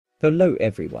Hello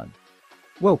everyone,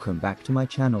 welcome back to my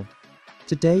channel.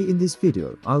 Today in this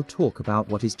video I'll talk about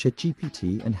what is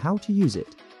ChatGPT and how to use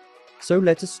it. So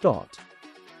let us start.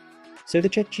 So the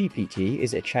ChatGPT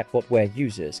is a chatbot where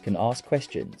users can ask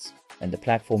questions, and the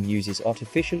platform uses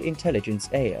artificial intelligence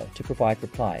AI to provide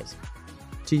replies.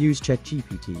 To use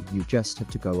ChatGPT, you just have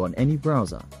to go on any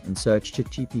browser and search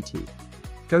ChatGPT.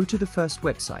 Go to the first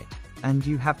website and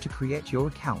you have to create your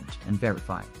account and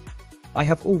verify. I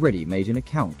have already made an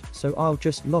account, so I'll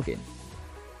just log in.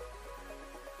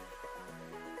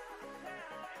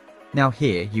 Now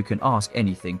here you can ask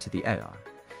anything to the AI,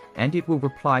 and it will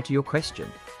reply to your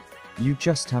question. You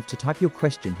just have to type your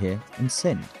question here and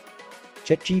send.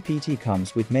 ChatGPT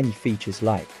comes with many features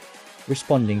like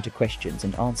responding to questions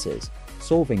and answers,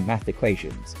 solving math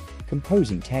equations,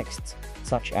 composing texts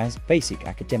such as basic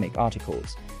academic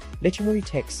articles, literary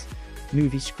texts,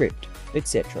 movie script,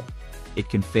 etc. It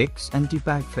can fix and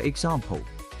debug, for example,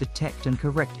 detect and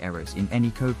correct errors in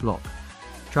any code block,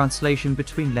 translation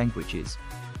between languages,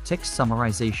 text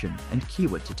summarization and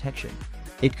keyword detection.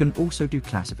 It can also do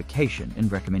classification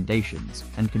and recommendations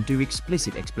and can do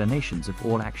explicit explanations of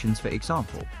all actions, for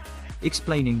example,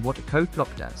 explaining what a code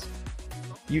block does.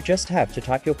 You just have to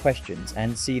type your questions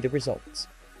and see the results.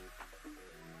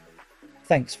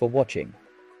 Thanks for watching.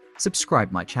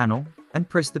 Subscribe my channel and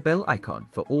press the bell icon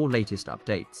for all latest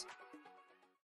updates.